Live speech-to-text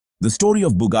The story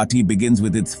of Bugatti begins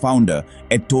with its founder,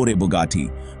 Ettore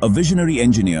Bugatti, a visionary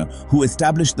engineer who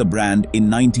established the brand in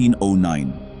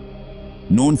 1909.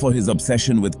 Known for his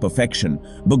obsession with perfection,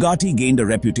 Bugatti gained a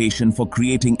reputation for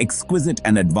creating exquisite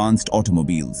and advanced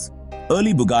automobiles.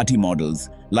 Early Bugatti models,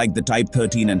 like the Type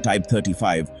 13 and Type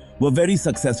 35, were very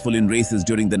successful in races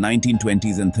during the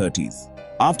 1920s and 30s.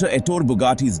 After Ettore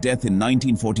Bugatti's death in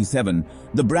 1947,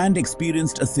 the brand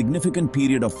experienced a significant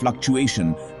period of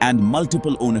fluctuation and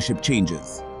multiple ownership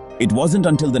changes. It wasn't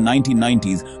until the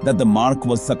 1990s that the marque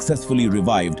was successfully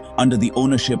revived under the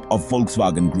ownership of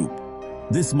Volkswagen Group.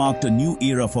 This marked a new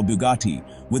era for Bugatti,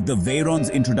 with the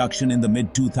Veyron's introduction in the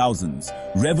mid-2000s,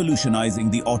 revolutionizing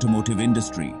the automotive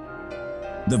industry.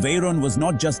 The Veyron was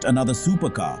not just another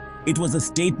supercar, it was a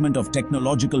statement of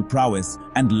technological prowess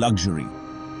and luxury.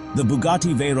 The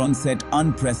Bugatti Veyron set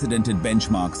unprecedented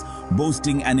benchmarks,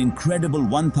 boasting an incredible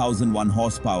 1,001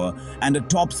 horsepower and a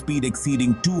top speed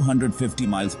exceeding 250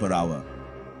 miles per hour.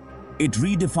 It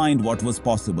redefined what was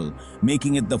possible,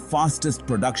 making it the fastest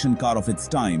production car of its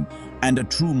time and a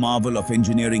true marvel of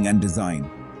engineering and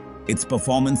design. Its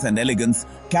performance and elegance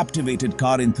captivated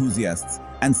car enthusiasts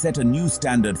and set a new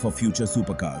standard for future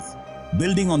supercars.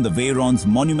 Building on the Veyron's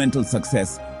monumental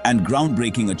success and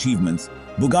groundbreaking achievements,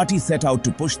 Bugatti set out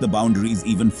to push the boundaries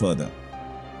even further.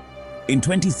 In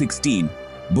 2016,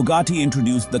 Bugatti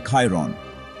introduced the Chiron,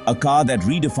 a car that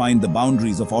redefined the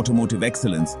boundaries of automotive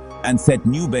excellence and set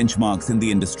new benchmarks in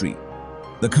the industry.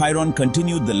 The Chiron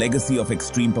continued the legacy of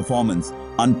extreme performance,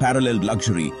 unparalleled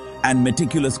luxury, and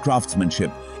meticulous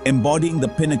craftsmanship, embodying the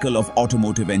pinnacle of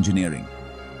automotive engineering.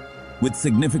 With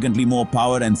significantly more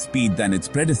power and speed than its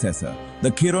predecessor,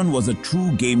 the Chiron was a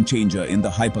true game-changer in the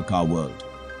hypercar world.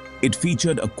 It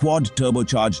featured a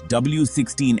quad-turbocharged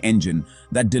W16 engine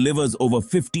that delivers over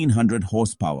 1,500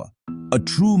 horsepower, a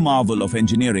true marvel of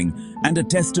engineering and a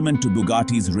testament to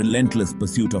Bugatti's relentless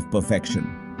pursuit of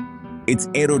perfection. Its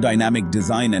aerodynamic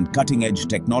design and cutting-edge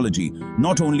technology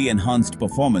not only enhanced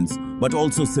performance but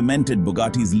also cemented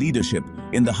Bugatti's leadership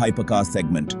in the hypercar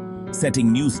segment,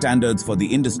 setting new standards for the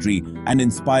industry and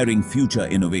inspiring future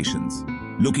innovations.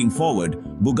 Looking forward,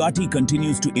 Bugatti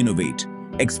continues to innovate,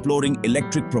 exploring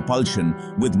electric propulsion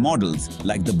with models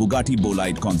like the Bugatti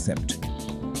Bolide concept.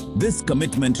 This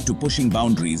commitment to pushing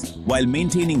boundaries while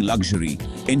maintaining luxury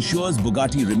ensures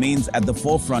Bugatti remains at the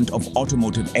forefront of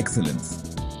automotive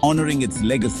excellence, honoring its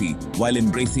legacy while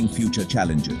embracing future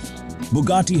challenges.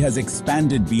 Bugatti has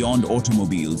expanded beyond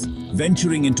automobiles,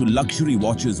 venturing into luxury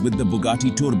watches with the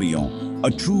Bugatti Tourbillon, a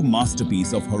true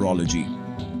masterpiece of horology.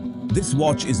 This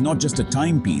watch is not just a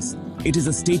timepiece, it is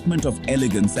a statement of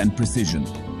elegance and precision.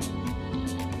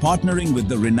 Partnering with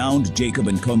the renowned Jacob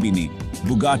 & Combini,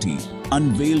 Bugatti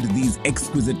unveiled these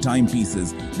exquisite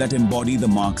timepieces that embody the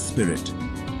marque's spirit.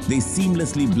 They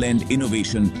seamlessly blend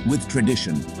innovation with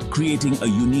tradition, creating a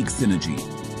unique synergy.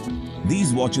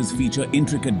 These watches feature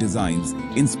intricate designs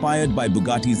inspired by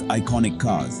Bugatti's iconic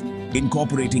cars,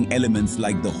 incorporating elements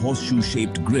like the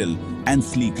horseshoe-shaped grille and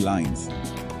sleek lines.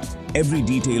 Every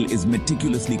detail is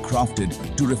meticulously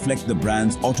crafted to reflect the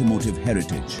brand's automotive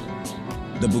heritage.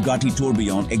 The Bugatti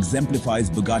Tourbillon exemplifies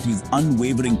Bugatti's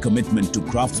unwavering commitment to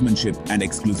craftsmanship and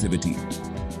exclusivity.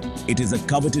 It is a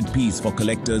coveted piece for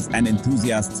collectors and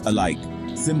enthusiasts alike,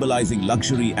 symbolizing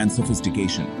luxury and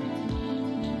sophistication.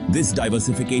 This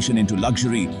diversification into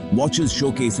luxury watches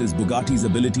showcases Bugatti's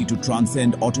ability to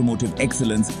transcend automotive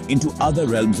excellence into other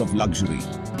realms of luxury.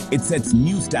 It sets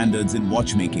new standards in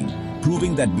watchmaking,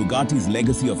 proving that Bugatti's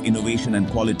legacy of innovation and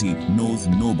quality knows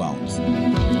no bounds.